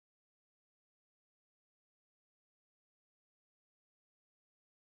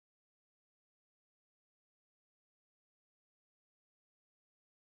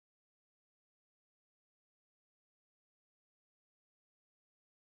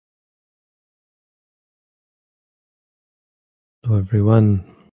Hello, everyone.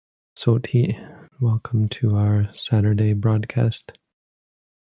 Soti, welcome to our Saturday broadcast.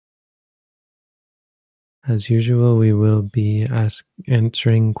 As usual, we will be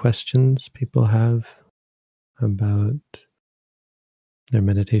answering questions people have about their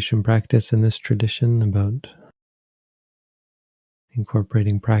meditation practice in this tradition, about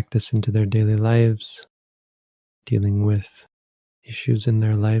incorporating practice into their daily lives, dealing with issues in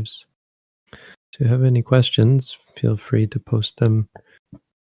their lives. If you have any questions, feel free to post them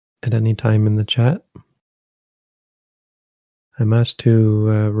at any time in the chat. I'm asked to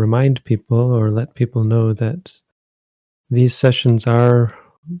remind people or let people know that these sessions are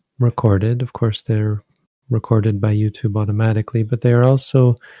recorded. Of course, they're recorded by YouTube automatically, but they are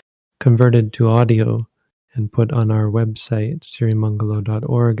also converted to audio and put on our website,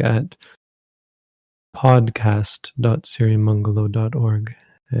 sirimangalo.org, at podcast.sirimangalo.org.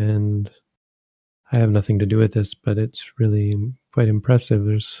 And I have nothing to do with this, but it's really quite impressive.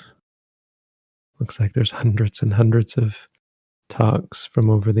 Looks like there's hundreds and hundreds of talks from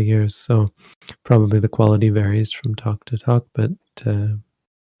over the years, so probably the quality varies from talk to talk, but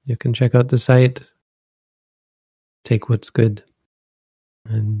you can check out the site, take what's good,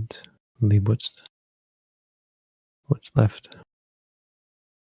 and leave what's left.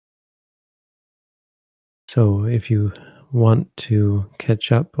 So if you want to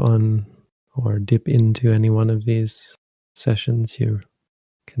catch up on or dip into any one of these sessions, you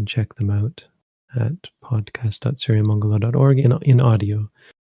can check them out at podcast.sirimangalo.org in audio,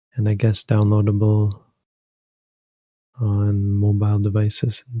 and I guess downloadable on mobile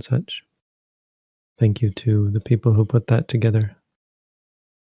devices and such. Thank you to the people who put that together.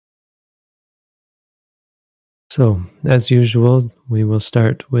 So, as usual, we will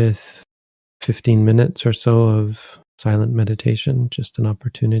start with 15 minutes or so of silent meditation, just an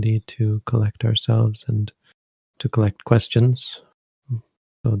opportunity to collect ourselves and to collect questions.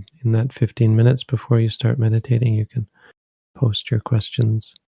 So in that 15 minutes before you start meditating, you can post your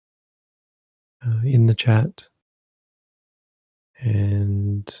questions in the chat.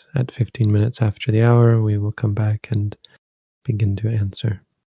 And at 15 minutes after the hour, we will come back and begin to answer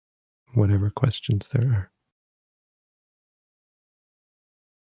whatever questions there are.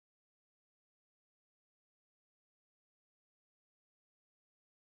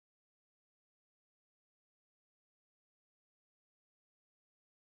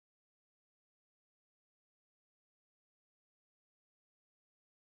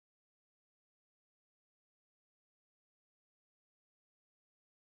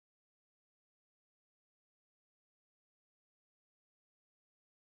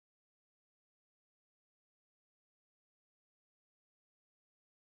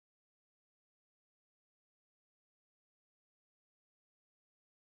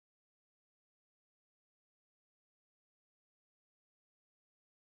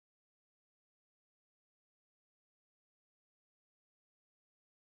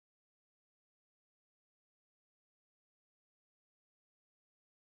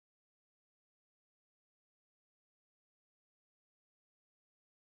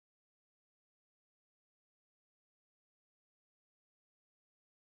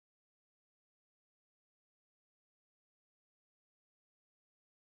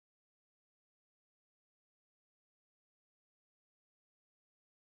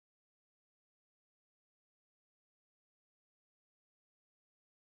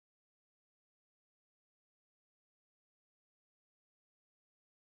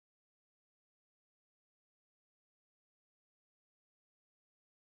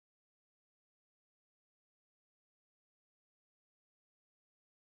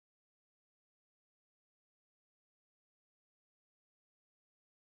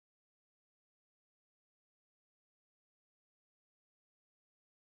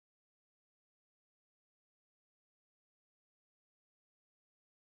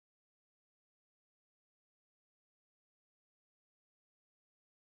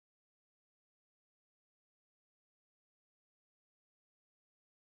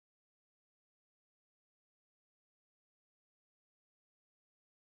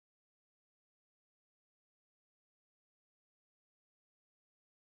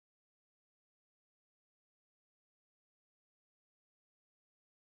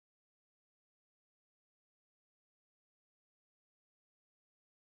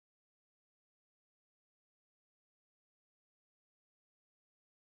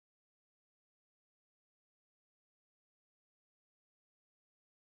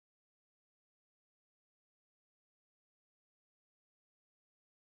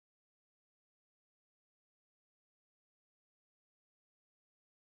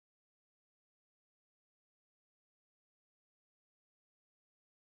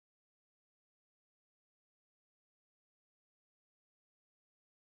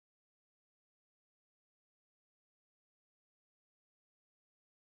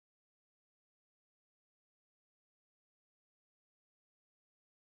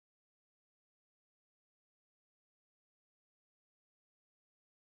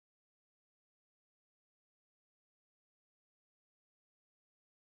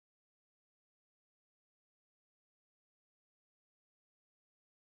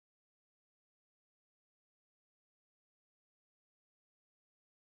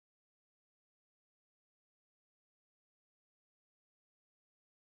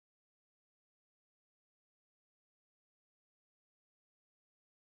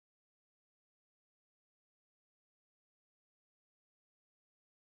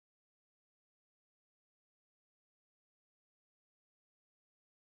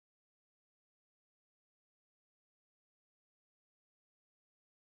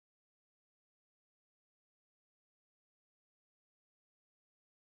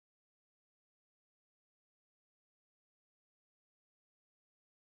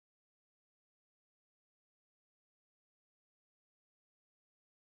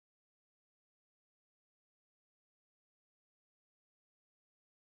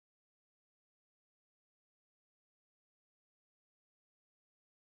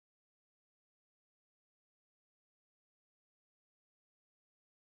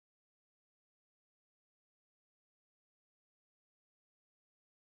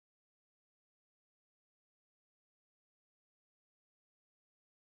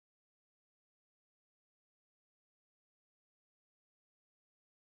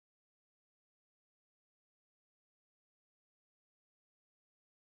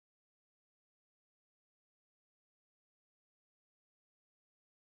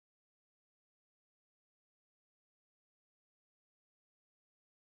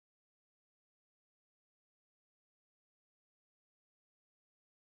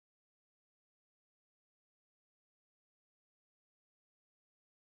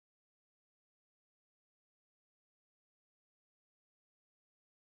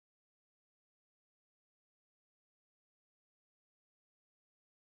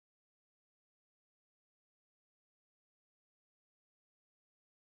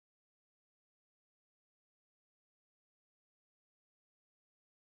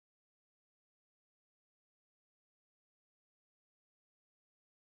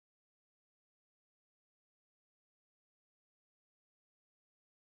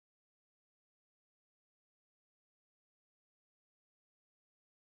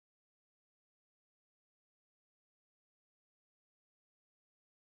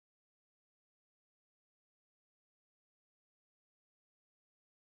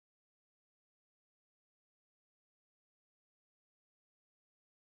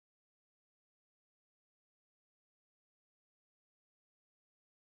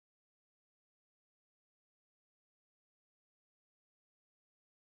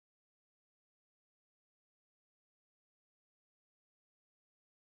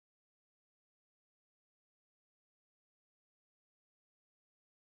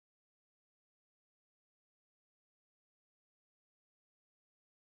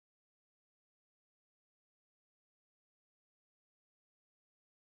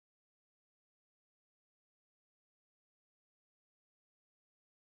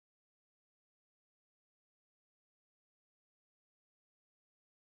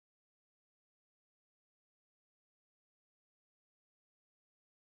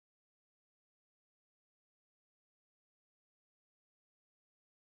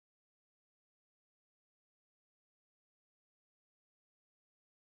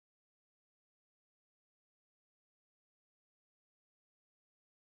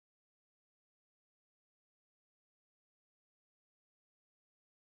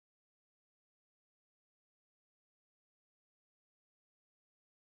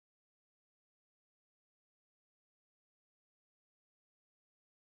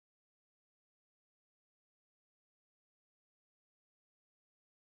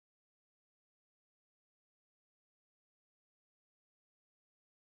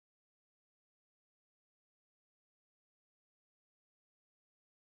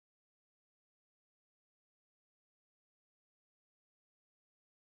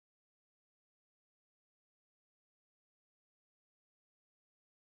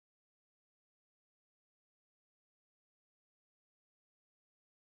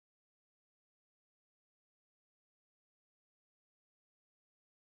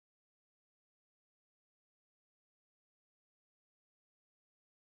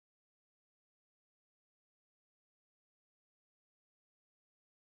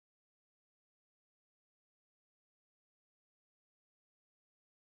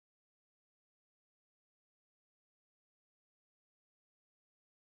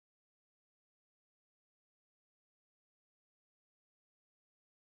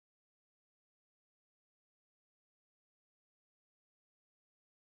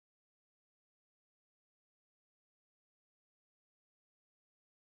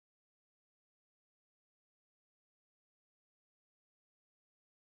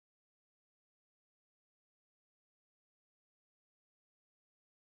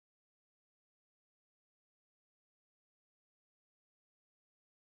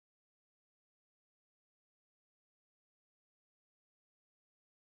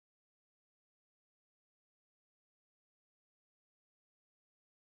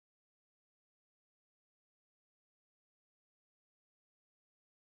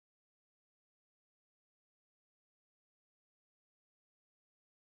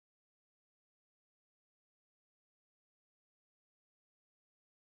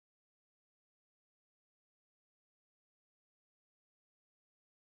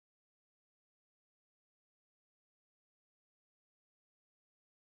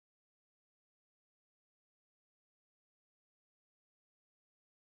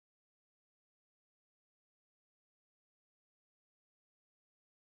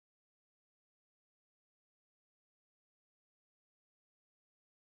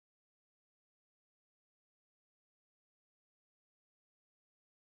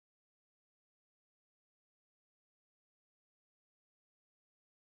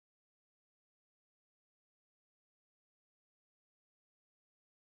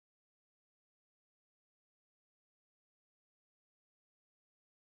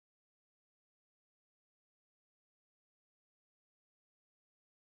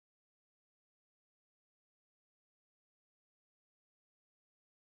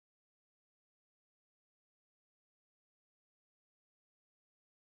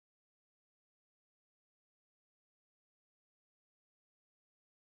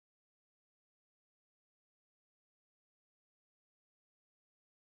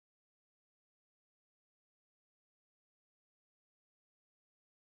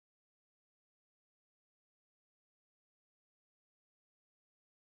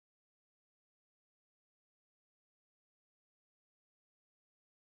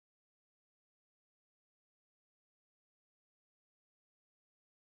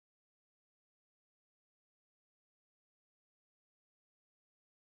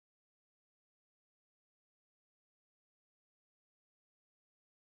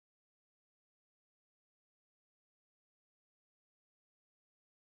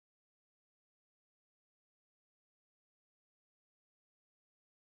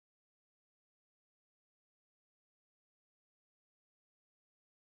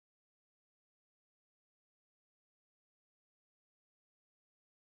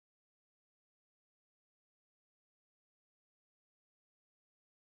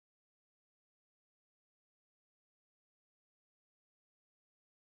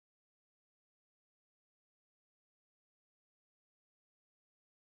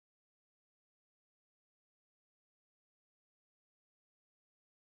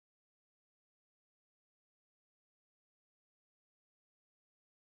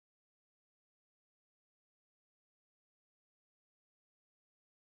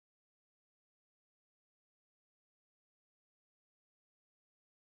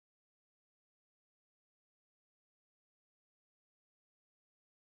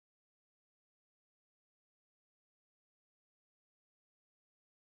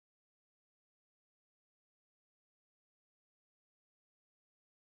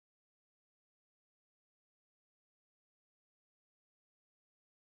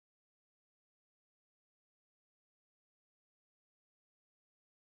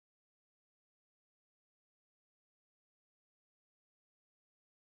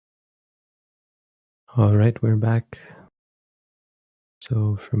 All right, we're back.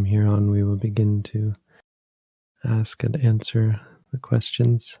 So from here on, we will begin to ask and answer the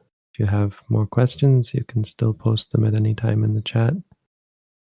questions. If you have more questions, you can still post them at any time in the chat. If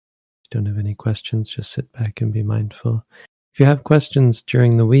you don't have any questions, just sit back and be mindful. If you have questions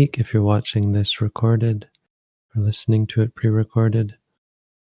during the week, if you're watching this recorded or listening to it pre-recorded,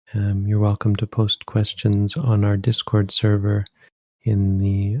 you're welcome to post questions on our Discord server in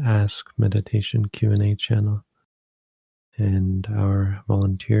the Ask Meditation Q&A channel, and our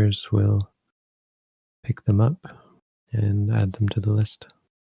volunteers will pick them up and add them to the list.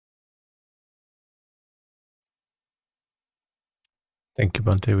 Thank you,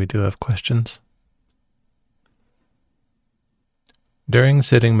 Bhante. We do have questions. During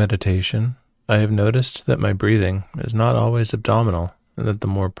sitting meditation, I have noticed that my breathing is not always abdominal, and that the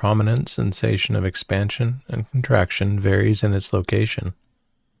more prominent sensation of expansion and contraction varies in its location.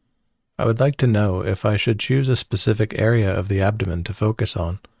 I would like to know if I should choose a specific area of the abdomen to focus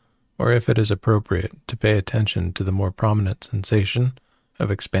on, or if it is appropriate to pay attention to the more prominent sensation of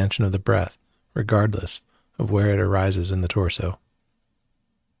expansion of the breath, regardless of where it arises in the torso.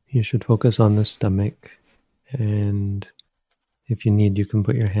 You should focus on the stomach, and if you need, you can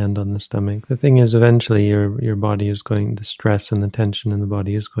put your hand on the stomach. The thing is, eventually your body is going, the stress and the tension in the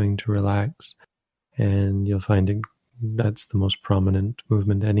body is going to relax, and you'll find that's the most prominent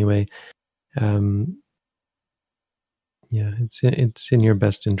movement anyway. It's in your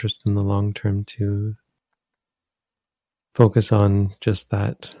best interest in the long term to focus on just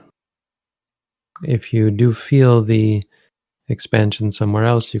that. If you do feel the expansion somewhere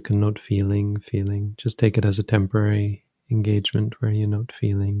else, you can note feeling. Just take it as a temporary engagement where you note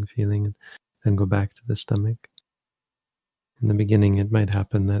feeling, and then go back to the stomach. In the beginning, it might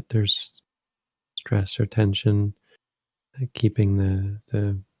happen that there's stress or tension, keeping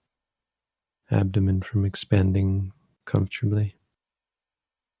the abdomen from expanding comfortably.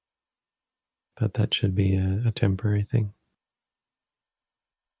 But that should be a temporary thing.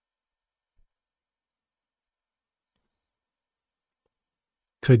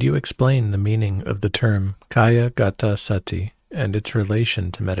 Could you explain the meaning of the term Kaya Gata Sati and its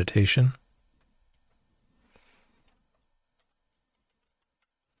relation to meditation?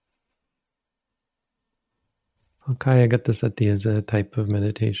 Well, Kaya Gata Sati is a type of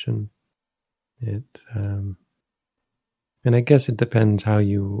meditation. And I guess it depends how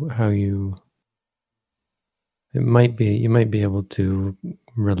you you might be able to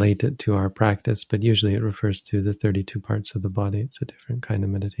relate it to our practice, but usually it refers to the 32 parts of the body. It's a different kind of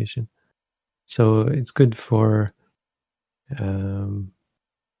meditation. So it's good for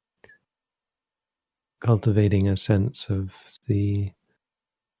cultivating a sense of the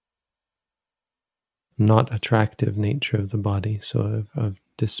not attractive nature of the body, so of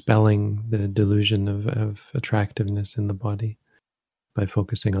dispelling the delusion of attractiveness in the body by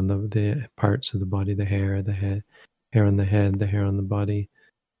focusing on the parts of the body, the hair on the head, the hair on the body,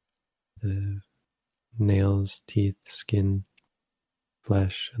 the nails, teeth, skin,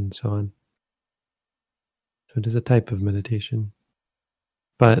 flesh, and so on. So it is a type of meditation.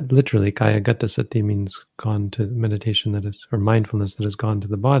 But literally, Kaya Gata Sati means gone to meditation that is, or mindfulness that has gone to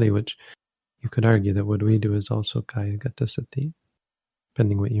the body, which you could argue that what we do is also Kaya Gata Sati,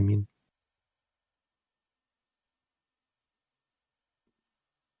 depending what you mean.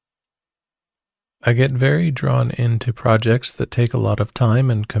 I get very drawn into projects that take a lot of time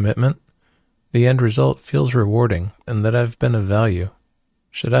and commitment. The end result feels rewarding and that I've been of value.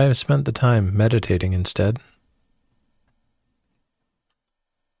 Should I have spent the time meditating instead?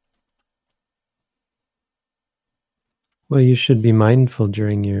 Well, you should be mindful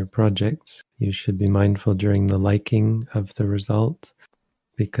during your projects. You should be mindful during the liking of the result,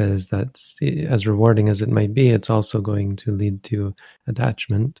 because that's, as rewarding as it might be, it's also going to lead to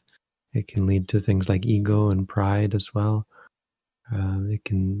attachment. It can lead to things like ego and pride as well. It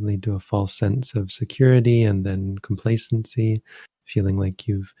can lead to a false sense of security and then complacency, feeling like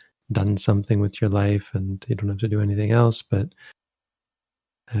you've done something with your life and you don't have to do anything else. But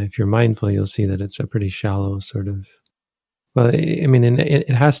if you're mindful, you'll see that it's a pretty shallow sort of, well, I mean, it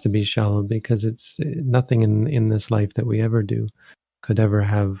has to be shallow, because it's nothing in this life that we ever do could ever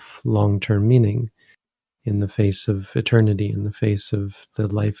have long-term meaning in the face of eternity, in the face of the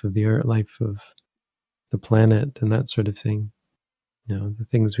life of the earth, life of the planet, and that sort of thing. The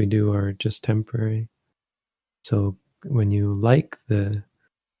things we do are just temporary. So when you like the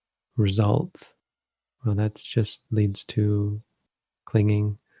result, well, that just leads to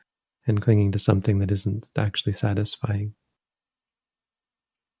clinging, and clinging to something that isn't actually satisfying.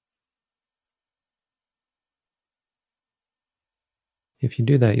 if you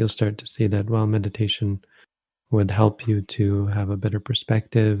do that, you'll start to see that, well, meditation would help you to have a better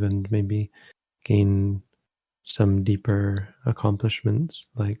perspective and maybe gain some deeper accomplishments,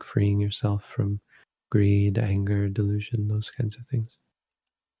 like freeing yourself from greed, anger, delusion, those kinds of things.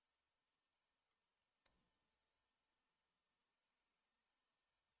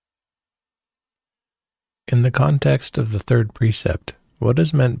 In the context of the third precept, what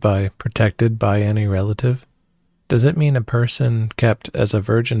is meant by protected by any relative? Does it mean a person kept as a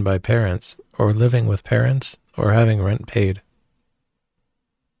virgin by parents, or living with parents, or having rent paid?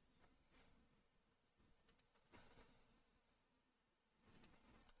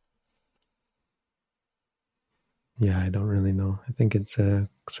 Yeah, I don't really know. I think it's a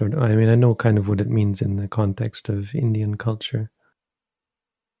sort of, I mean, I know kind of what it means in the context of Indian culture.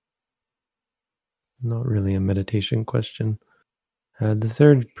 Not really a meditation question. The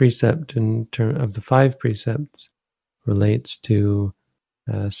third precept in term of the 5 precepts relates to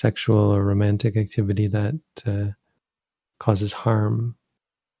sexual or romantic activity that causes harm.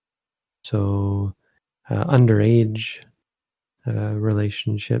 So underage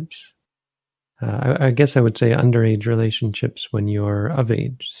relationships. I guess I would say underage relationships when you're of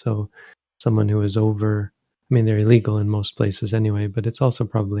age. So someone who is over, I mean, they're illegal in most places anyway, but it's also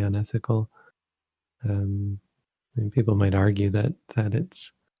probably unethical. And people might argue that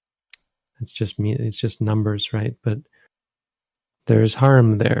it's just numbers, right? But there's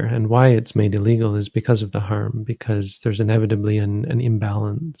harm there, and why it's made illegal is because of the harm, because there's inevitably an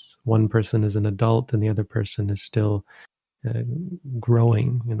imbalance. One person is an adult and the other person is still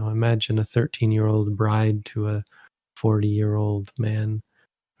growing. Imagine a 13-year-old bride to a 40-year-old man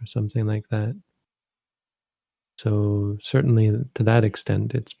or something like that. So certainly to that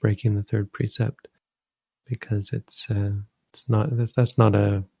extent, it's breaking the third precept, because it's not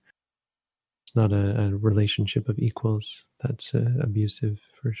a relationship of equals. That's abusive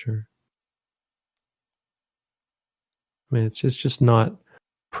for sure. I mean, it's just not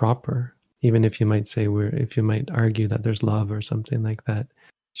proper. Even if you might say if you might argue that there's love or something like that,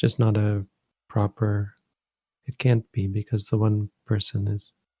 it's just not a proper. It can't be, because the one person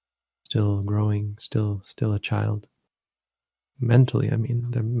is still growing, still a child. Mentally, I mean,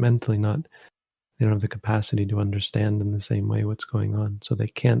 they're mentally not. They don't have the capacity to understand in the same way what's going on, so they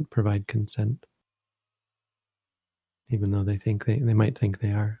can't provide consent, even though they might think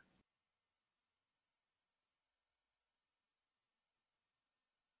they are.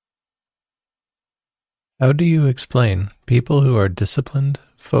 How do you explain people who are disciplined,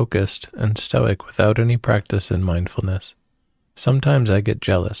 focused, and stoic without any practice in mindfulness? Sometimes I get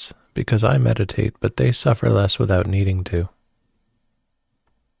jealous because I meditate, but they suffer less without needing to.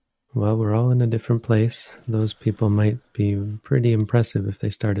 Well, we're all in a different place. Those people might be pretty impressive if they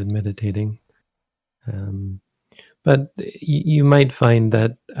started meditating. But you might find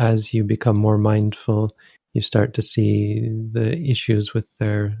that as you become more mindful, you start to see the issues with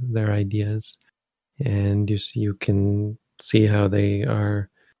their ideas, and you can see how they are.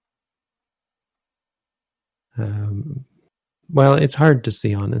 Well, it's hard to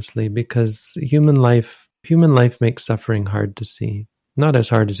see, honestly, because human life makes suffering hard to see. Not as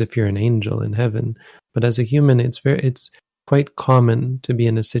hard as if you're an angel in heaven, but as a human, it's quite common to be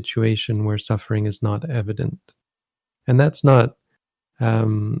in a situation where suffering is not evident, and that's not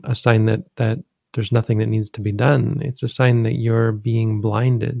a sign that there's nothing that needs to be done. It's a sign that you're being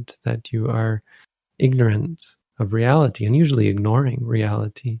blinded, that you are ignorant of reality, and usually ignoring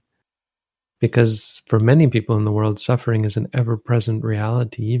reality. Because for many people in the world, suffering is an ever-present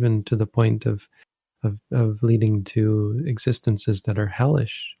reality, even to the point of leading to existences that are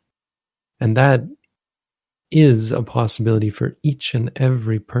hellish. And that is a possibility for each and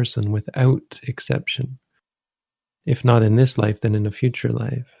every person without exception. If not in this life, then in a future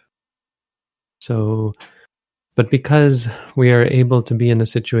life. So, but because we are able to be in a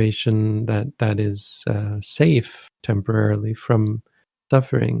situation that is safe temporarily from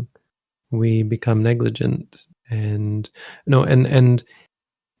suffering, we become negligent, and and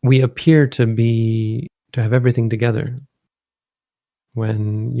we appear to have everything together,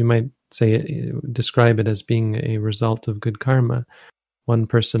 when you might describe it as being a result of good karma. One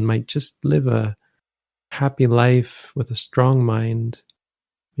person might just live a happy life with a strong mind.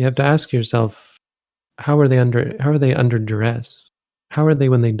 You have to ask yourself, how are they under duress? How are they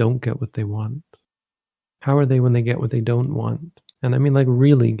when they don't get what they want? How are they when they get what they don't want? And I mean, like,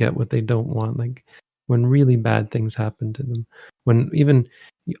 really get what they don't want, like when really bad things happen to them, when even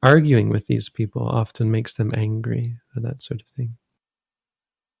arguing with these people often makes them angry, or that sort of thing.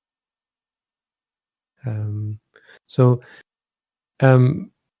 So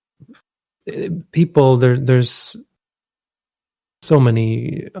people, there's so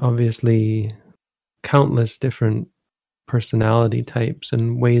many, obviously, countless different personality types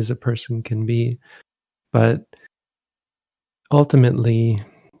and ways a person can be. But ultimately,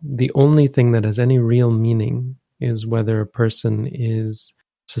 the only thing that has any real meaning is whether a person is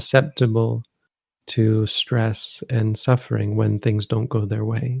susceptible to stress and suffering when things don't go their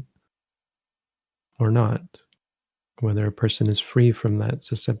way or not, whether a person is free from that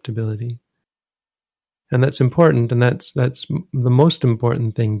susceptibility. And that's important, and that's the most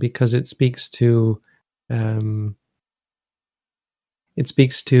important thing, because it speaks to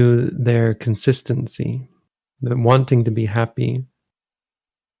their consistency, the wanting to be happy,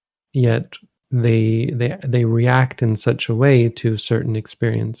 yet they react in such a way to certain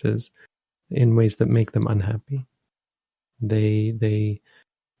experiences in ways that make them unhappy. They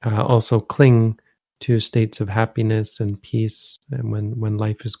also cling to states of happiness and peace, and when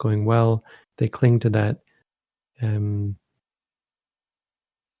life is going well, they cling to that,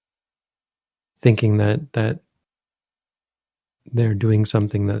 thinking that they're doing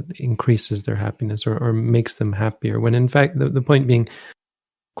something that increases their happiness or makes them happier, when in fact the point being,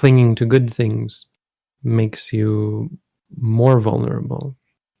 clinging to good things makes you more vulnerable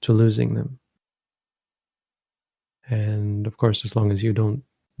to losing them. And of course, as long as you don't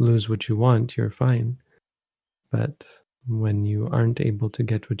lose what you want, you're fine. But when you aren't able to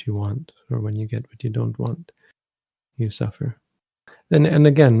get what you want, or when you get what you don't want, you suffer. And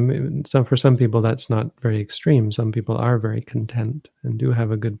again, for some people that's not very extreme. Some people are very content and do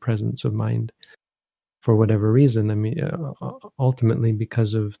have a good presence of mind for whatever reason. I mean, ultimately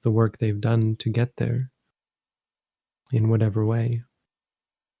because of the work they've done to get there in whatever way.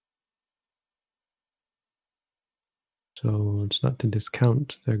 So it's not to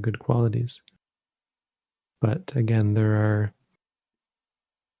discount their good qualities. But again, there are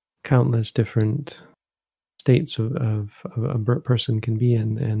countless different states of a person can be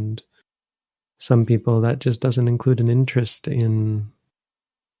in, and some people that just doesn't include an interest in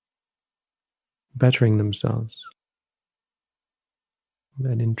bettering themselves,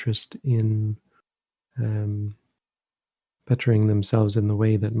 that interest in bettering themselves in the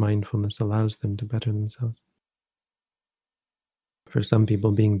way that mindfulness allows them to better themselves. For some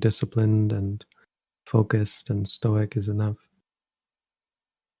people, being disciplined and focused and stoic is enough.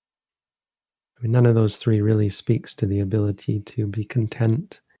 I mean, none of those three really speaks to the ability to be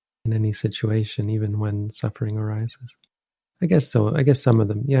content in any situation, even when suffering arises. I guess so. I guess some of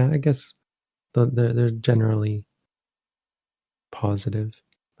them, yeah, I guess they're generally positive,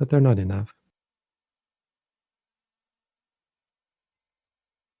 but they're not enough.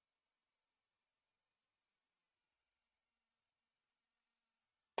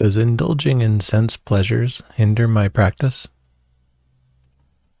 Does indulging in sense pleasures hinder my practice?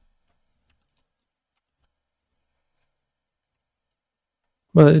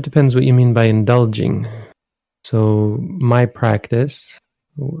 Well, it depends what you mean by indulging. So my practice,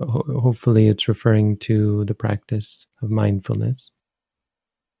 hopefully it's referring to the practice of mindfulness.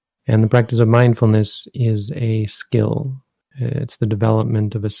 And the practice of mindfulness is a skill. It's the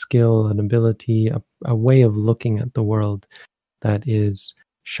development of a skill, an ability, a way of looking at the world that is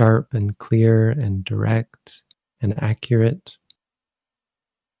sharp and clear and direct and accurate,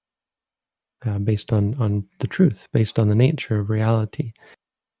 based on the truth, based on the nature of reality.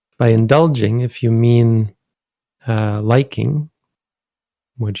 By indulging, if you mean liking,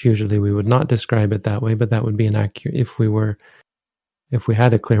 which usually we would not describe it that way, but that would be an accurate, if we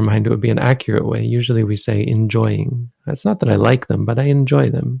had a clear mind, it would be an accurate way. Usually we say enjoying. That's not that I like them, but I enjoy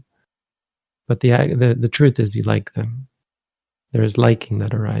them. But the truth is you like them. There is liking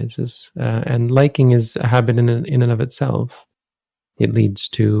that arises. And liking is a habit in and of itself. It leads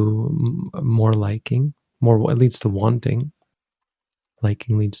to more liking, it leads to wanting.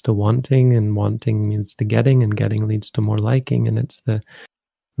 Liking leads to wanting, and wanting leads to getting, and getting leads to more liking. And it's the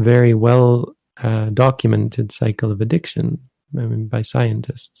very well documented cycle of addiction, I mean, by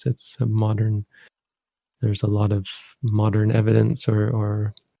scientists. It's there's a lot of modern evidence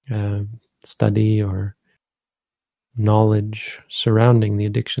or study or knowledge surrounding the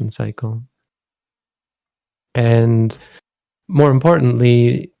addiction cycle. And more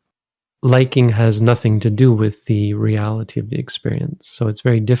importantly, liking has nothing to do with the reality of the experience. So it's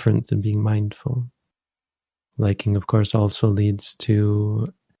very different than being mindful. Liking, of course, also leads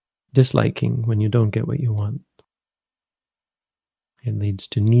to disliking when you don't get what you want. It leads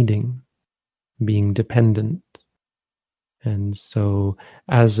to needing, being dependent. And so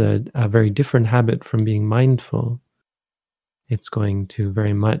as a very different habit from being mindful, it's going to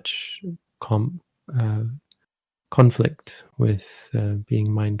very much conflict with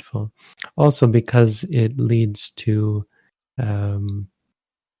being mindful. Also because it leads to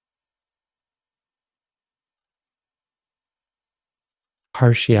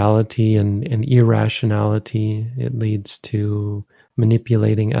partiality and irrationality. It leads to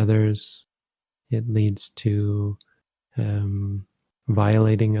manipulating others. It leads to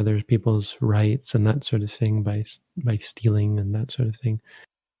violating other people's rights and that sort of thing by stealing and that sort of thing.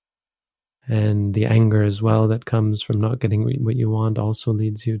 And the anger as well that comes from not getting what you want also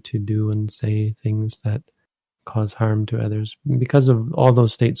leads you to do and say things that cause harm to others. Because of all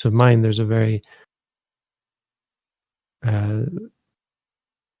those states of mind, there's a very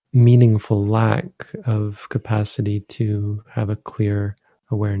meaningful lack of capacity to have a clear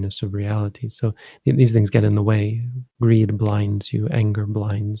awareness of reality. So these things get in the way. Greed blinds you, anger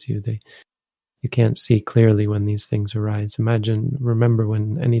blinds you. You can't see clearly when these things arise. Remember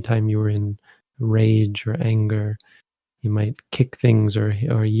when anytime you were in rage or anger, you might kick things or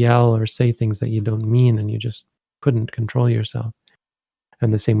yell or say things that you don't mean, and you just couldn't control yourself.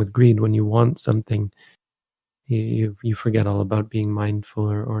 And the same with greed. When you want something, you forget all about being mindful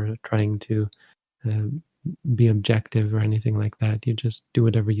or trying to be objective or anything like that. You just do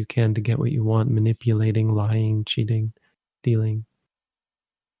whatever you can to get what you want, manipulating, lying, cheating, stealing.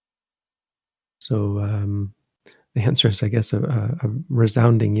 So the answer is, I guess, a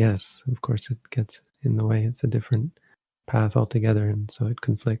resounding yes. Of course, it gets in the way. It's a different path altogether, and so it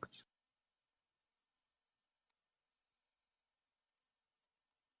conflicts.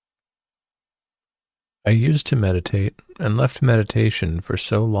 I used to meditate and left meditation for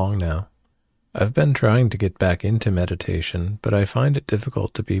so long now. I've been trying to get back into meditation, but I find it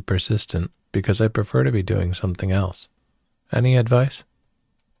difficult to be persistent because I prefer to be doing something else. Any advice?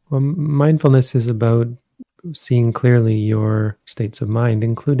 Well, mindfulness is about seeing clearly your states of mind,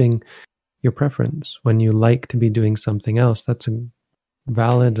 including your preference. When you like to be doing something else, that's a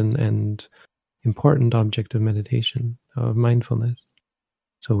valid and important object of meditation, of mindfulness.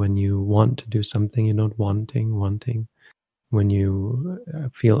 So when you want to do something, you note wanting. When you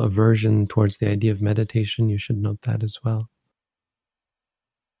feel aversion towards the idea of meditation, you should note that as well.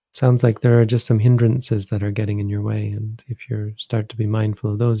 Sounds like there are just some hindrances that are getting in your way, and if you start to be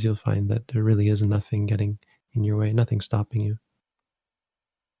mindful of those, you'll find that there really is nothing getting in your way, nothing stopping you.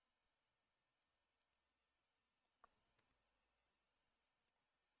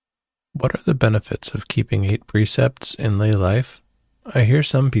 What are the benefits of keeping 8 precepts in lay life? I hear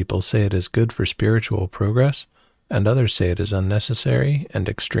some people say it is good for spiritual progress, and others say it is unnecessary and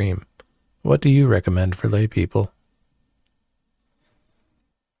extreme. What do you recommend for lay people?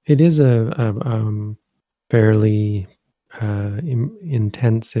 It is a fairly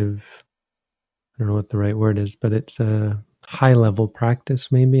intensive, I don't know what the right word is, but it's a high-level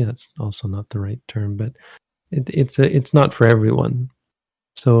practice, maybe. That's also not the right term, but it's not for everyone.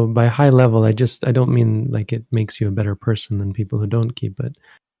 So by high level, I don't mean like it makes you a better person than people who don't keep it.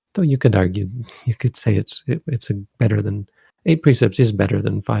 Though you could argue, you could say it's better than 8 precepts is better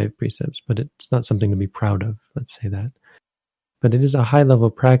than 5 precepts, but it's not something to be proud of. Let's say that. But it is a high level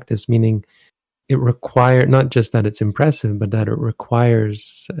practice, meaning it requires not just that it's impressive, but that it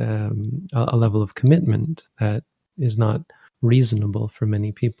requires a level of commitment that is not reasonable for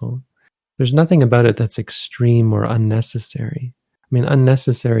many people. There's nothing about it that's extreme or unnecessary. I mean,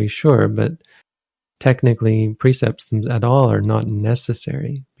 unnecessary, sure, but technically precepts at all are not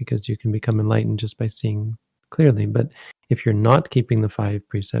necessary because you can become enlightened just by seeing clearly. But if you're not keeping the 5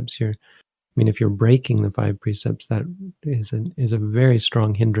 precepts, if you're breaking the 5 precepts, that is a very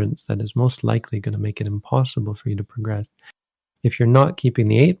strong hindrance that is most likely going to make it impossible for you to progress. If you're not keeping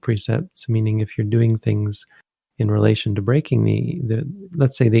the 8 precepts, meaning if you're doing things in relation to breaking the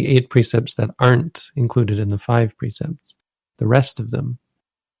let's say the 8 precepts that aren't included in the 5 precepts, the rest of them,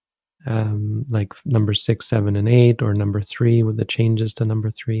 like number 6, 7, and 8, or number 3 with the changes to number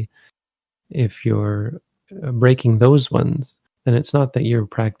 3, if you're breaking those ones, then it's not that your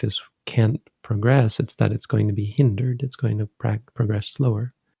practice can't progress, it's that it's going to be hindered, it's going to progress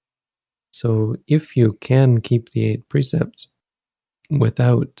slower. So if you can keep the 8 precepts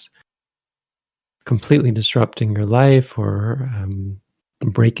without completely disrupting your life or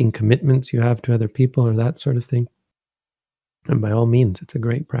breaking commitments you have to other people or that sort of thing, and by all means, it's a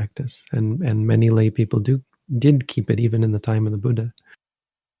great practice. And many lay people did keep it even in the time of the Buddha.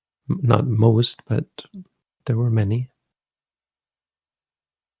 Not most, but there were many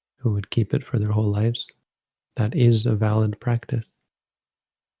who would keep it for their whole lives. That is a valid practice.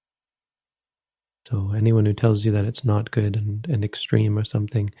 So anyone who tells you that it's not good and extreme or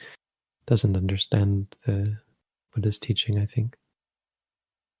something doesn't understand the Buddha's teaching, I think.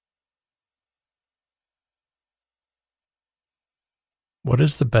 What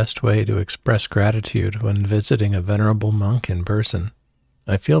is the best way to express gratitude when visiting a venerable monk in person?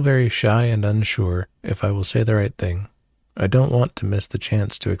 I feel very shy and unsure if I will say the right thing. I don't want to miss the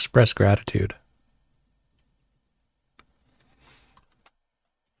chance to express gratitude.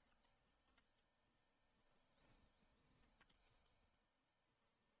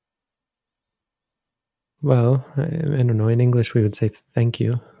 Well, I don't know. In English, we would say thank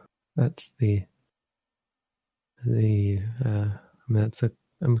you. That's that's a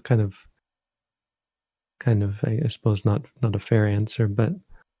kind of I suppose not a fair answer, but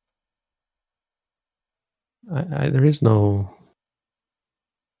there is no.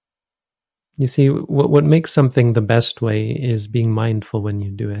 You see, what makes something the best way is being mindful when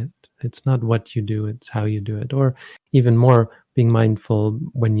you do it. It's not what you do; it's how you do it, or even more, being mindful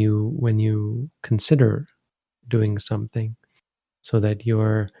when you consider doing something, so that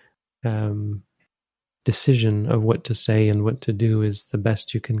your decision of what to say and what to do is the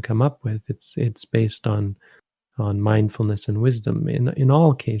best you can come up with. It's based on mindfulness and wisdom. In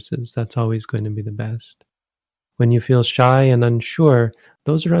all cases, that's always going to be the best. When you feel shy and unsure,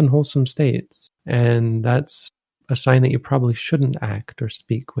 those are unwholesome states, and that's a sign that you probably shouldn't act or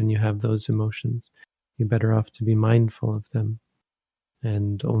speak when you have those emotions. You're better off to be mindful of them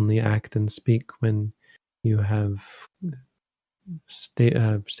and only act and speak when you have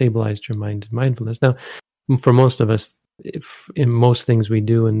stabilized your mind in mindfulness. Now, for most of us, if in most things we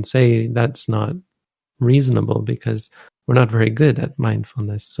do and say, that's not reasonable because we're not very good at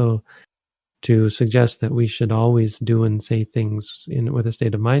mindfulness. So to suggest that we should always do and say things with a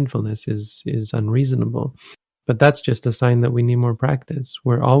state of mindfulness is unreasonable. But that's just a sign that we need more practice.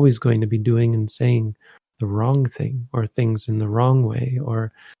 We're always going to be doing and saying the wrong thing, or things in the wrong way,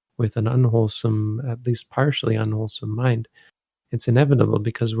 or with an unwholesome, at least partially unwholesome mind. It's inevitable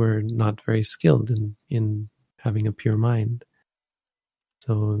because we're not very skilled in having a pure mind.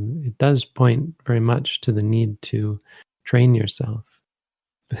 So it does point very much to the need to train yourself.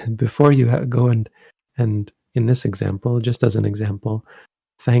 Before you go and in this example, just as an example,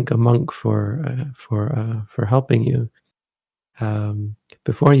 thank a monk for helping you.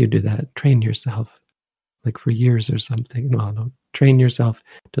 Before you do that, train yourself, like for years or something. No, train yourself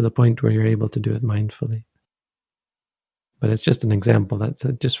to the point where you're able to do it mindfully. But it's just an example. That's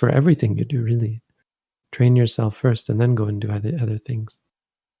just for everything you do, really. Train yourself first, and then go and do other things.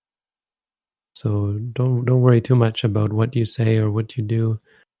 So don't worry too much about what you say or what you do.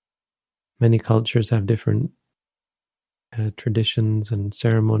 Many cultures have different traditions and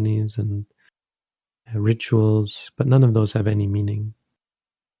ceremonies and rituals, but none of those have any meaning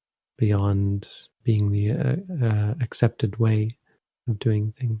beyond being the accepted way of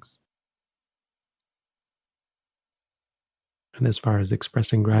doing things. And as far as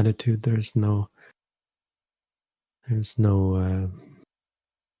expressing gratitude, there's no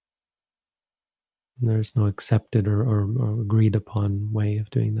accepted or agreed upon way of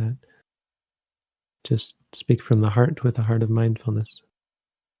doing that. Just speak from the heart with a heart of mindfulness.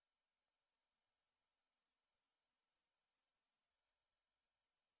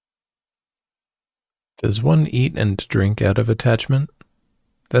 Does one eat and drink out of attachment?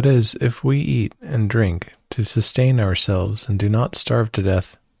 That is, if we eat and drink to sustain ourselves and do not starve to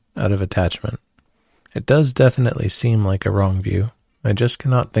death out of attachment. It does definitely seem like a wrong view. I just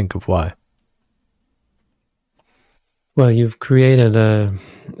cannot think of why. Well, you've created a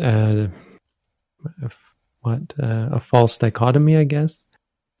false dichotomy, I guess,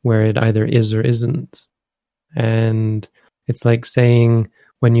 where it either is or isn't. And it's like saying,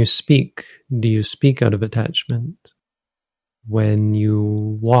 when you speak, do you speak out of attachment? When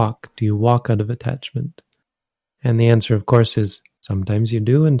you walk, do you walk out of attachment? And the answer, of course, is sometimes you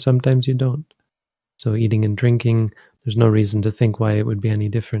do and sometimes you don't. So eating and drinking, there's no reason to think why it would be any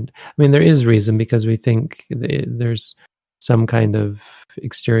different. I mean, there is reason, because we think there's some kind of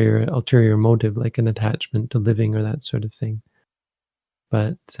ulterior motive, like an attachment to living or that sort of thing.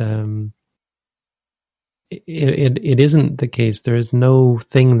 But it isn't the case. There is no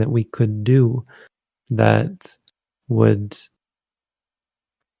thing that we could do that would,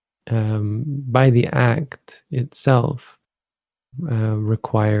 by the act itself,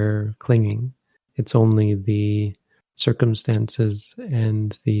 require clinging. It's only the circumstances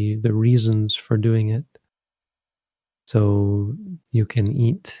and the reasons for doing it. So you can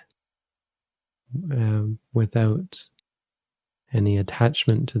eat without any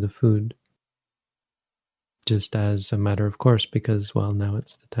attachment to the food, just as a matter of course, because, well, now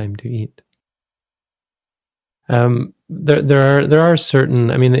it's the time to eat. There are certain,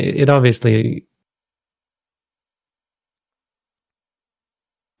 I mean, it obviously,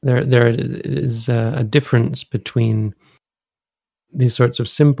 there is a difference between these sorts of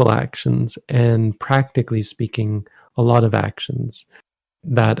simple actions and, practically speaking, a lot of actions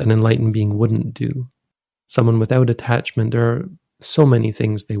that an enlightened being wouldn't do. Someone without attachment, there are so many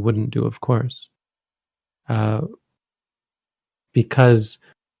things they wouldn't do, of course, because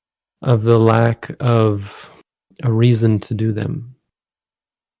of the lack of a reason to do them.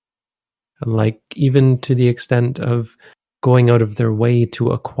 Like, even to the extent of going out of their way to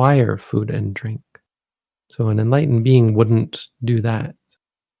acquire food and drink. So an enlightened being wouldn't do that,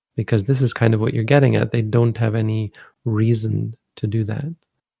 because this is kind of what you're getting at. They don't have any reason to do that.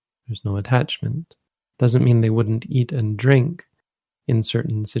 There's no attachment. Doesn't mean they wouldn't eat and drink in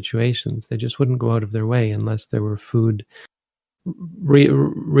certain situations. They just wouldn't go out of their way unless there were food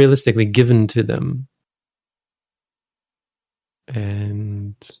realistically given to them.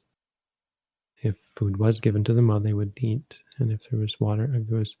 And if food was given to them, well, they would eat. And if there was water, if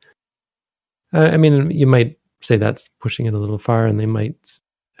there was... I mean, you might say that's pushing it a little far, and they might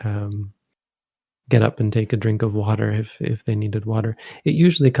get up and take a drink of water if they needed water. It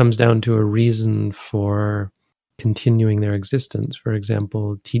usually comes down to a reason for continuing their existence. For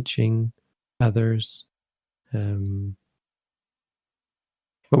example, teaching others. But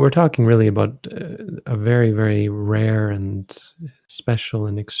we're talking really about a very, very rare and special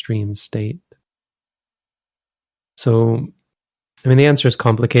and extreme state. So, I mean, the answer is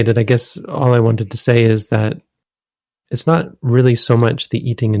complicated. I guess all I wanted to say is that it's not really so much the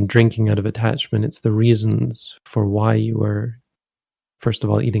eating and drinking out of attachment. It's the reasons for why you are, first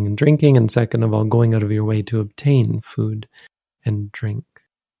of all, eating and drinking, and second of all, going out of your way to obtain food and drink.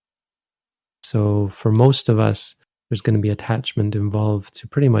 So for most of us, there's going to be attachment involved to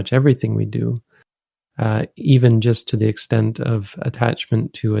pretty much everything we do, even just to the extent of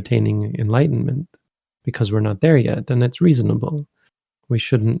attachment to attaining enlightenment, because we're not there yet, and it's reasonable. We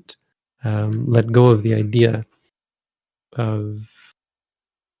shouldn't let go of the idea of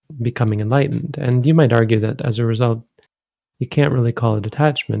becoming enlightened. And you might argue that as a result, you can't really call it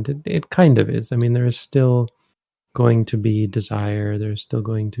attachment. It kind of is. I mean, there is still going to be desire. There's still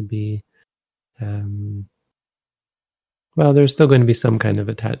going to be, there's still going to be some kind of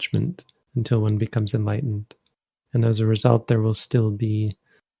attachment until one becomes enlightened. And as a result, there will still be,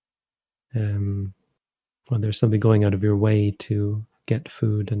 there's somebody going out of your way to get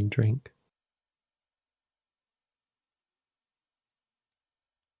food and drink.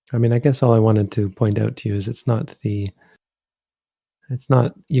 I mean, I guess all I wanted to point out to you is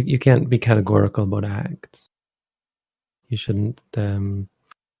you can't be categorical about acts. You shouldn't,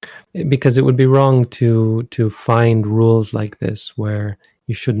 because it would be wrong to find rules like this where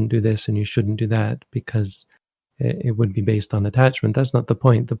you shouldn't do this and you shouldn't do that, because it would be based on attachment. That's not the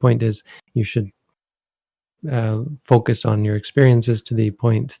point. The point is you should focus on your experiences to the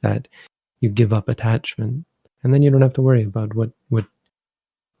point that you give up attachment, and then you don't have to worry about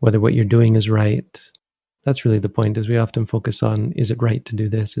whether what you're doing is right. That's really the point, is we often focus on, is it right to do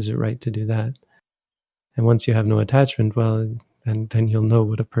this? Is it right to do that? And once you have no attachment, well, then you'll know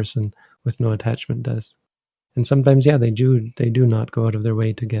what a person with no attachment does. And sometimes, they do not go out of their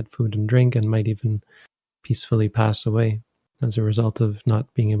way to get food and drink, and might even peacefully pass away as a result of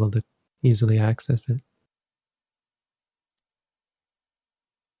not being able to easily access it.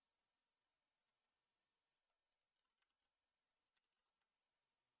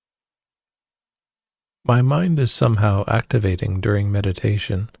 My mind is somehow activating during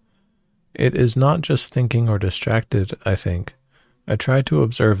meditation. It is not just thinking or distracted, I think. I try to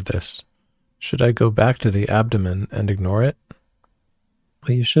observe this. Should I go back to the abdomen and ignore it?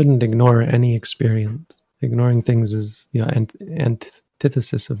 Well, you shouldn't ignore any experience. Ignoring things is the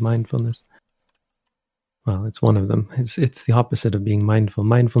antithesis of mindfulness. Well, it's one of them. It's the opposite of being mindful.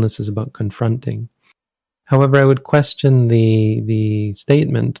 Mindfulness is about confronting. However, I would question the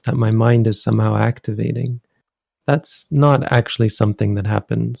statement that my mind is somehow activating. That's not actually something that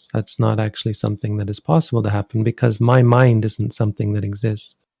happens. That's not actually something that is possible to happen, because my mind isn't something that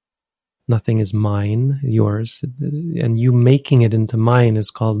exists. Nothing is mine, yours, and you making it into mine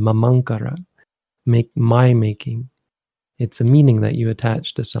is called mamankara, my making. It's a meaning that you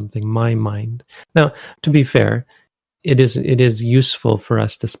attach to something, my mind. Now, to be fair, it is useful for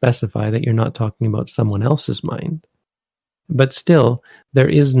us to specify that you're not talking about someone else's mind. But still, there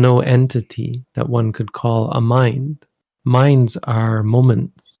is no entity that one could call a mind. Minds are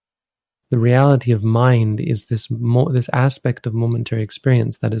moments. The reality of mind is this aspect of momentary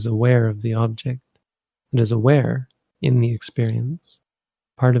experience that is aware of the object, that is aware in the experience.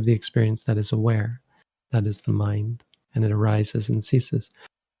 Part of the experience that is aware, that is the mind, and it arises and ceases.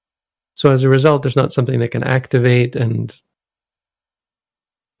 So as a result, there's not something that can activate, and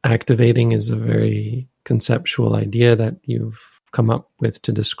activating is a very conceptual idea that you've come up with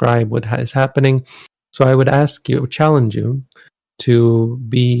to describe what is happening. So I would challenge you to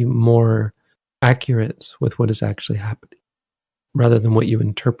be more accurate with what is actually happening, rather than what you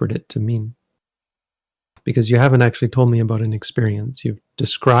interpret it to mean. Because you haven't actually told me about an experience. You've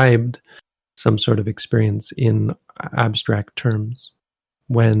described some sort of experience in abstract terms,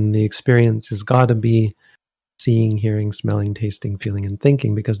 when the experience has got to be seeing, hearing, smelling, tasting, feeling, and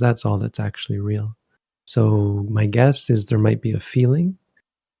thinking, because that's all that's actually real. So my guess is there might be a feeling.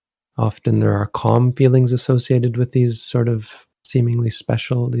 Often there are calm feelings associated with these sort of seemingly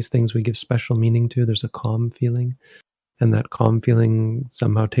special, these things we give special meaning to. There's a calm feeling. And that calm feeling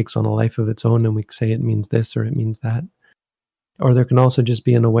somehow takes on a life of its own, and we say it means this or it means that. Or there can also just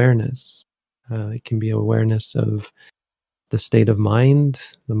be an awareness. It can be awareness of the state of mind.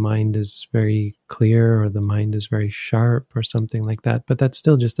 The mind is very clear, or the mind is very sharp, or something like that. But that's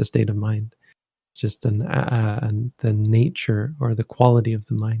still just a state of mind. It's just the nature or the quality of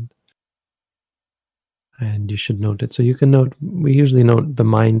the mind. And you should note it. So you can note, we usually note the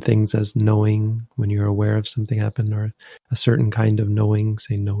mind things as knowing, when you're aware of something happened, or a certain kind of knowing,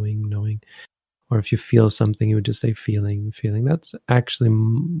 say knowing. Or if you feel something, you would just say feeling. That's actually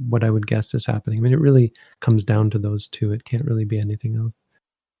what I would guess is happening. I mean, it really comes down to those two. It can't really be anything else.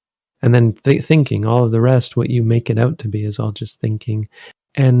 And then thinking, all of the rest, what you make it out to be is all just thinking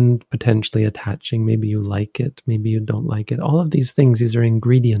and potentially attaching. Maybe you like it, maybe you don't like it. All of these things, these are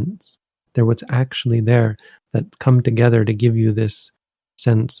ingredients. They're what's actually there that come together to give you this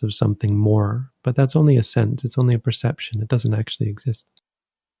sense of something more. But that's only a sense. It's only a perception. It doesn't actually exist.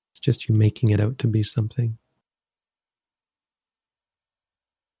 It's just you making it out to be something.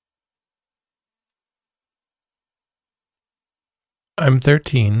 I'm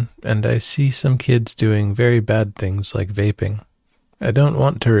 13, and I see some kids doing very bad things like vaping. I don't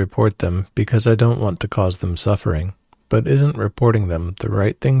want to report them because I don't want to cause them suffering, but isn't reporting them the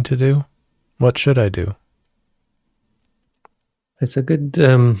right thing to do? What should I do? It's a good,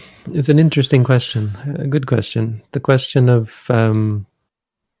 it's an interesting question. A good question. The question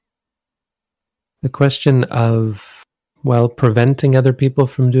of, well, preventing other people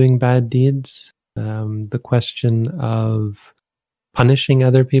from doing bad deeds. The question of punishing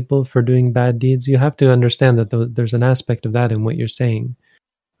other people for doing bad deeds. You have to understand that there's an aspect of that in what you're saying.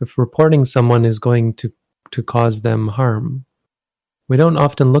 If reporting someone is going to cause them harm, we don't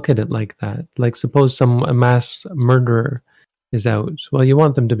often look at it like that. Like, suppose a mass murderer is out. Well, you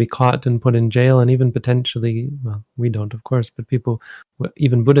want them to be caught and put in jail, and even potentially, well, we don't, of course, but people,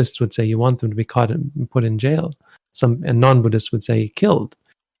 even Buddhists would say you want them to be caught and put in jail. And non-Buddhists would say killed.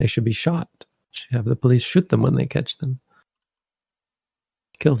 They should be shot. Should have the police shoot them when they catch them.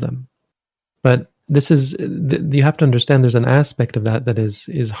 Kill them. But this is, you have to understand there's an aspect of that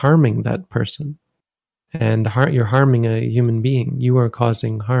is harming that person. And you're harming a human being. You are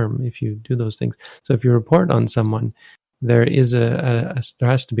causing harm if you do those things. So if you report on someone, there is there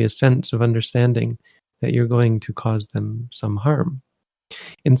has to be a sense of understanding that you're going to cause them some harm.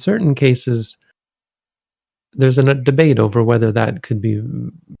 In certain cases, there's a debate over whether that could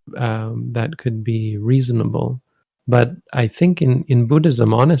be reasonable. But I think in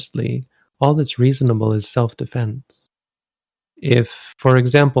Buddhism, honestly, all that's reasonable is self-defense. If, for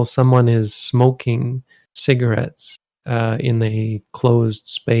example, someone is smoking cigarettes in a closed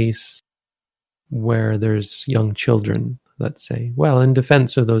space where there's young children, let's say, well, in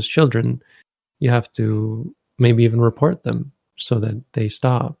defense of those children, you have to maybe even report them so that they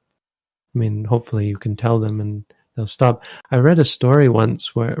stop. I mean, hopefully you can tell them and they'll stop. I read a story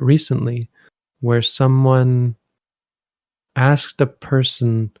once recently where someone asked a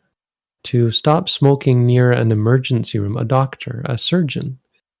person to stop smoking near an emergency room. A doctor, a surgeon,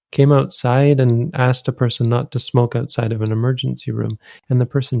 came outside and asked a person not to smoke outside of an emergency room, and the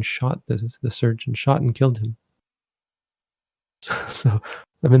person shot the surgeon, shot and killed him. So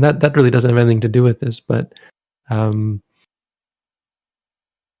I mean, that really doesn't have anything to do with this, but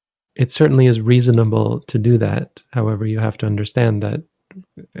it certainly is reasonable to do that. However, you have to understand that,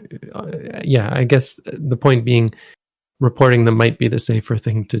 I guess the point being, reporting them might be the safer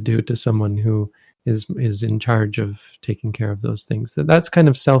thing to do to someone who is in charge of taking care of those things. That's kind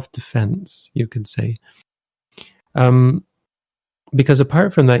of self-defense, you could say. Because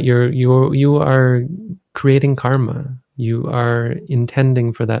apart from that, you are creating karma. You are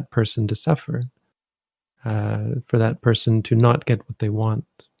intending for that person to suffer, for that person to not get what they want.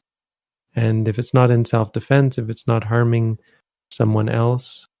 And if it's not in self-defense, if it's not harming someone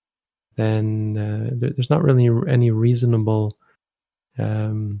else, then there's not really any reasonable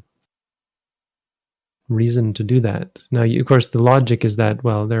reason to do that. Now, of course, the logic is that,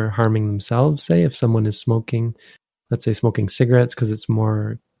 well, they're harming themselves. Say if someone is smoking, let's say, smoking cigarettes because it's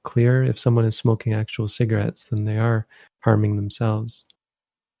more clear. If someone is smoking actual cigarettes, then they are harming themselves.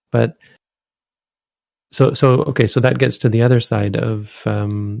 But so that gets to the other side of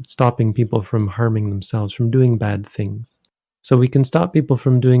stopping people from harming themselves, from doing bad things. So we can stop people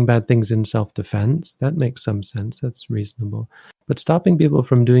from doing bad things in self-defense. That makes some sense. That's reasonable. But stopping people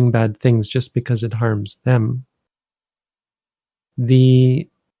from doing bad things just because it harms them, the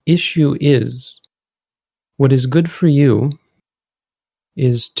issue is, what is good for you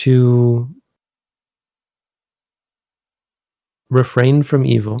is to refrain from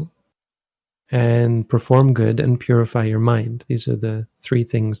evil and perform good and purify your mind. These are the three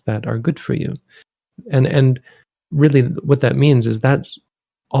things that are good for you. And really what that means is that's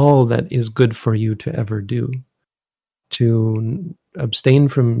all that is good for you to ever do. To abstain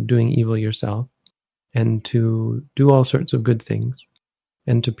from doing evil yourself, and to do all sorts of good things,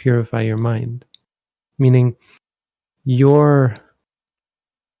 and to purify your mind. Meaning your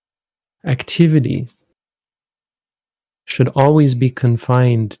activity should always be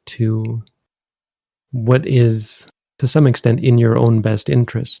confined to what is, to some extent, in your own best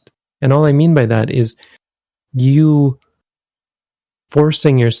interest. And all I mean by that is you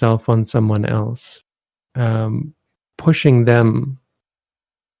forcing yourself on someone else, pushing them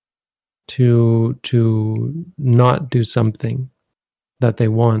to not do something that they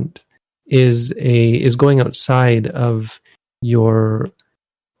want is going outside of your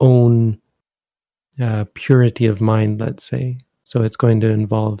own purity of mind, let's say. So it's going to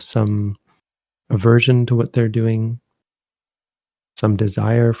involve some aversion to what they're doing, some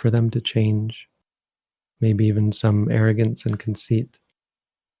desire for them to change, maybe even some arrogance and conceit.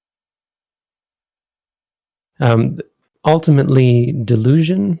 Ultimately,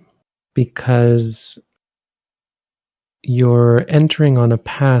 delusion, because you're entering on a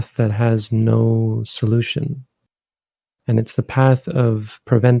path that has no solution. And it's the path of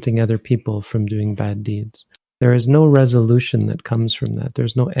preventing other people from doing bad deeds. There is no resolution that comes from that.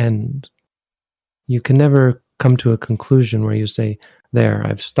 There's no end. You can never come to a conclusion where you say, there,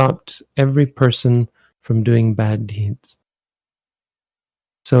 I've stopped every person from doing bad deeds.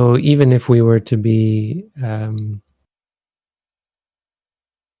 So even if we were to be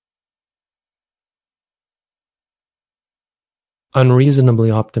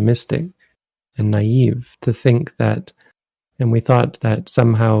unreasonably optimistic and naive to think that, and we thought that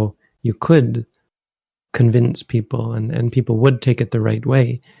somehow you could convince people and people would take it the right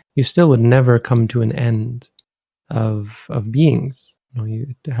way, you still would never come to an end of beings.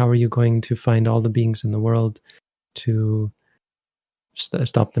 How are you going to find all the beings in the world to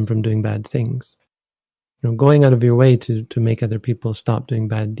stop them from doing bad things? Going out of your way to make other people stop doing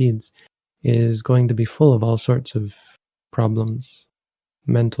bad deeds is going to be full of all sorts of problems,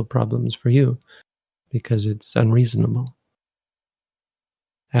 mental problems for you, because it's unreasonable.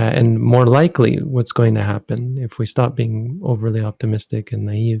 And more likely, what's going to happen if we stop being overly optimistic and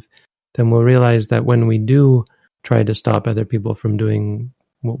naive, then we'll realize that when we do try to stop other people from doing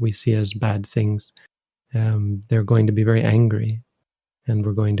what we see as bad things, they're going to be very angry, and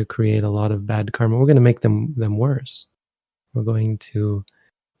we're going to create a lot of bad karma. We're going to make them worse. We're going to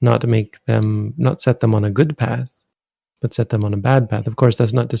not set them on a good path, but set them on a bad path. Of course,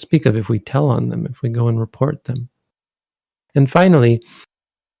 that's not to speak of if we tell on them, if we go and report them. And finally,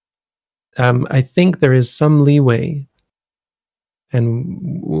 I think there is some leeway,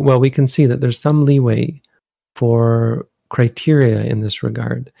 and well, we can see that there's some leeway for criteria in this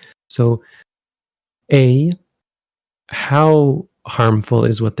regard. So, A, how harmful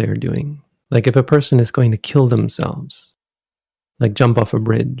is what they're doing? Like if a person is going to kill themselves, like jump off a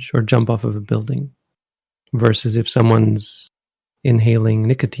bridge or jump off of a building, versus if someone's inhaling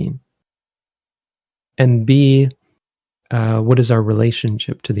nicotine. And B, what is our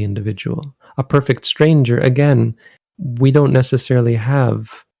relationship to the individual? A perfect stranger, again, we don't necessarily have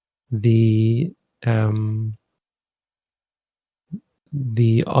the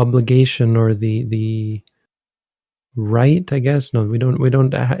obligation or the right, I guess. No, we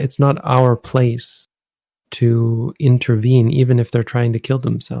don't. It's not our place to intervene, even if they're trying to kill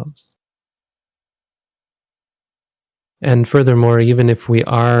themselves. And furthermore, even if we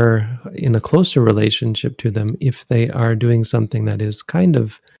are in a closer relationship to them, if they are doing something that is kind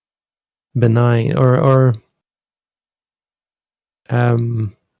of benign or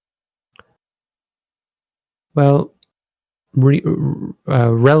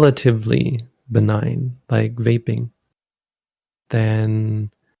relatively benign, like vaping,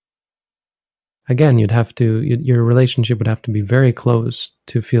 then again, your relationship would have to be very close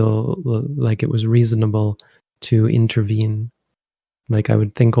to feel like it was reasonable to intervene. Like I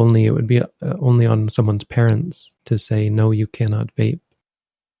would think it would be only on someone's parents to say, no, you cannot vape,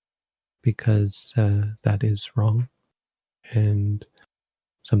 because that is wrong and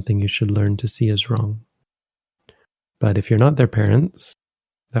something you should learn to see as wrong. But if you're not their parents,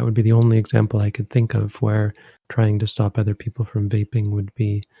 that would be the only example I could think of where trying to stop other people from vaping would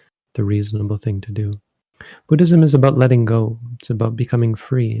be the reasonable thing to do. Buddhism is about letting go. It's about becoming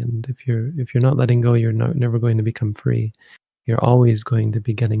free. And if you're not letting go, you're never going to become free. You're always going to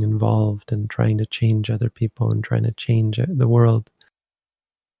be getting involved and trying to change other people and trying to change the world.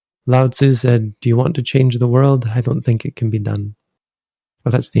 Lao Tzu said, "Do you want to change the world? I don't think it can be done."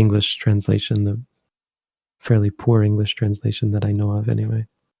 Well, that's the English translation, the fairly poor English translation that I know of anyway.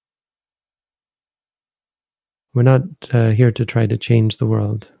 We're not here to try to change the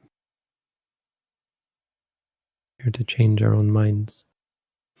world. We're here to change our own minds.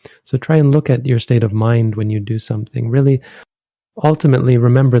 So try and look at your state of mind when you do something. Really, ultimately,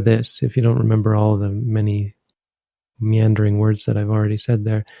 remember this. If you don't remember all the many meandering words that I've already said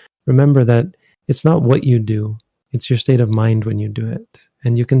there, remember that it's not what you do. It's your state of mind when you do it.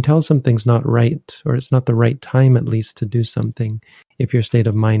 And you can tell something's not right, or it's not the right time at least to do something, if your state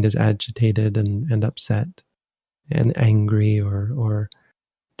of mind is agitated and upset and angry or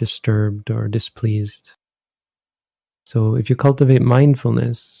disturbed or displeased. So if you cultivate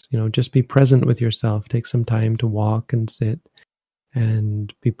mindfulness, just be present with yourself. Take some time to walk and sit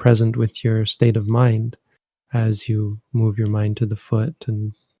and be present with your state of mind as you move your mind to the foot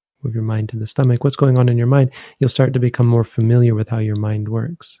and move your mind to the stomach. What's going on in your mind? You'll start to become more familiar with how your mind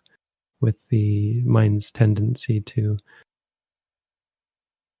works, with the mind's tendency to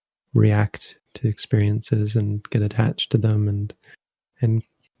react to experiences and get attached to them and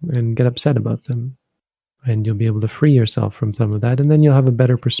get upset about them. And you'll be able to free yourself from some of that, and then you'll have a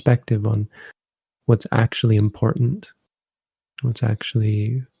better perspective on what's actually important, what's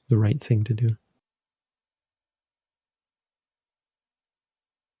actually the right thing to do.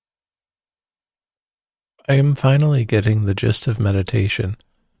 I am finally getting the gist of meditation.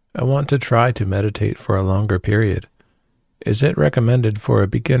 I want to try to meditate for a longer period. Is it recommended for a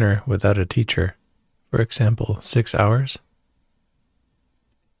beginner without a teacher? For example, 6 hours?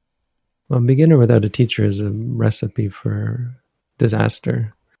 Well, a beginner without a teacher is a recipe for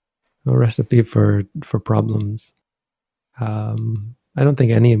disaster, a recipe for problems. I don't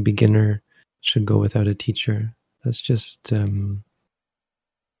think any beginner should go without a teacher. That's just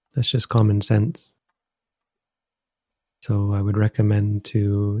common sense. So I would recommend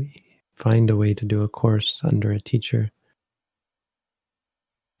to find a way to do a course under a teacher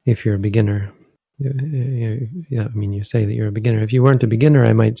if you're a beginner. Yeah, I mean, you say that you're a beginner. If you weren't a beginner,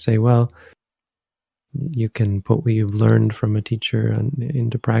 I might say, well, you can put what you've learned from a teacher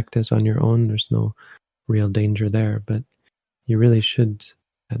into practice on your own. There's no real danger there, but you really should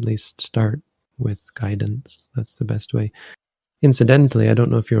at least start with guidance. That's the best way. Incidentally, I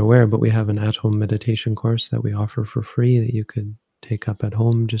don't know if you're aware, but we have an at-home meditation course that we offer for free that you could take up at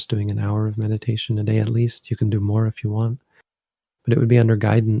home, just doing an hour of meditation a day at least. You can do more if you want. But it would be under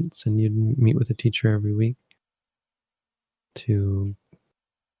guidance, and you'd meet with a teacher every week to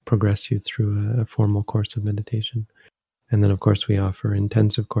progress you through a formal course of meditation. And then, of course, we offer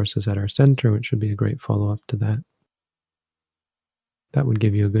intensive courses at our center, which would be a great follow-up to that. That would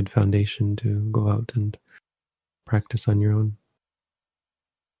give you a good foundation to go out and practice on your own.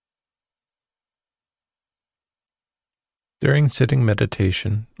 During sitting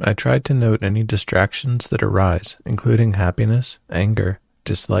meditation, I tried to note any distractions that arise, including happiness, anger,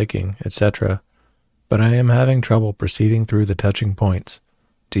 disliking, etc., but I am having trouble proceeding through the touching points.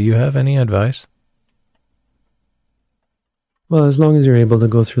 Do you have any advice? Well, as long as you're able to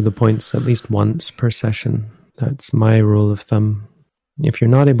go through the points at least once per session, that's my rule of thumb. If you're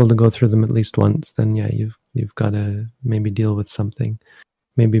not able to go through them at least once, then yeah, you've got to maybe deal with something.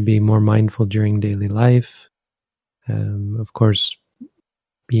 Maybe be more mindful during daily life. Of course,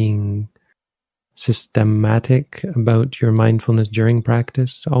 being systematic about your mindfulness during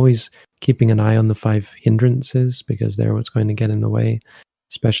practice, always keeping an eye on the 5 hindrances, because they're what's going to get in the way,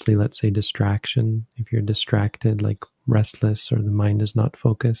 especially, let's say, distraction. If you're distracted, like restless, or the mind is not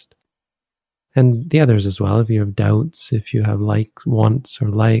focused. And the others as well, if you have doubts, if you have wants or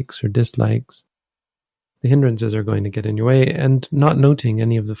likes or dislikes, the hindrances are going to get in your way, and not noting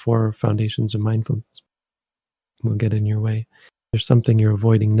any of the 4 foundations of mindfulness will get in your way. There's something you're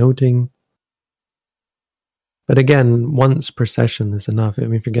avoiding noting. But again, once per session is enough. I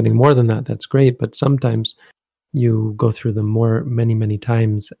mean, if you're getting more than that, that's great, but sometimes you go through them many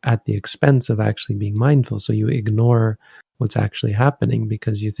times at the expense of actually being mindful. So you ignore what's actually happening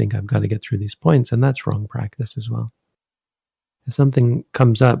because you think, I've got to get through these points, and that's wrong practice as well. If something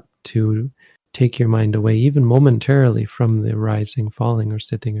comes up to take your mind away, even momentarily, from the rising, falling, or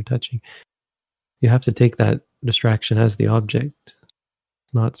sitting or touching, you have to take that distraction as the object.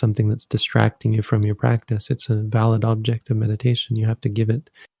 It's not something that's distracting you from your practice. It's a valid object of meditation. You have to give it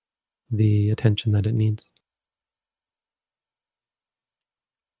the attention that it needs.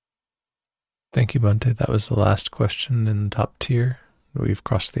 Thank you, Bhante. That was the last question in the top tier. We've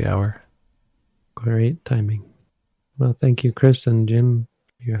crossed the hour. Great timing. Well, thank you, Chris and Jim,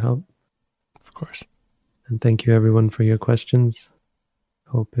 for your help. Of course. And thank you, everyone, for your questions.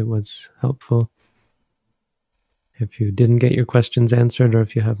 Hope it was helpful. If you didn't get your questions answered, or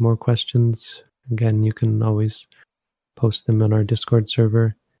if you have more questions, again, you can always post them on our Discord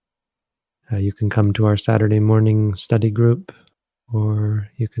server. You can come to our Saturday morning study group, or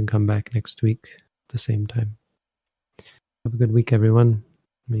you can come back next week at the same time. Have a good week, everyone.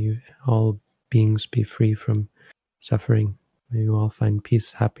 May all beings be free from suffering. May you all find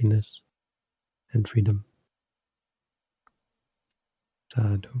peace, happiness, and freedom.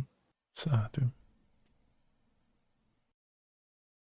 Sadhu. Sadhu.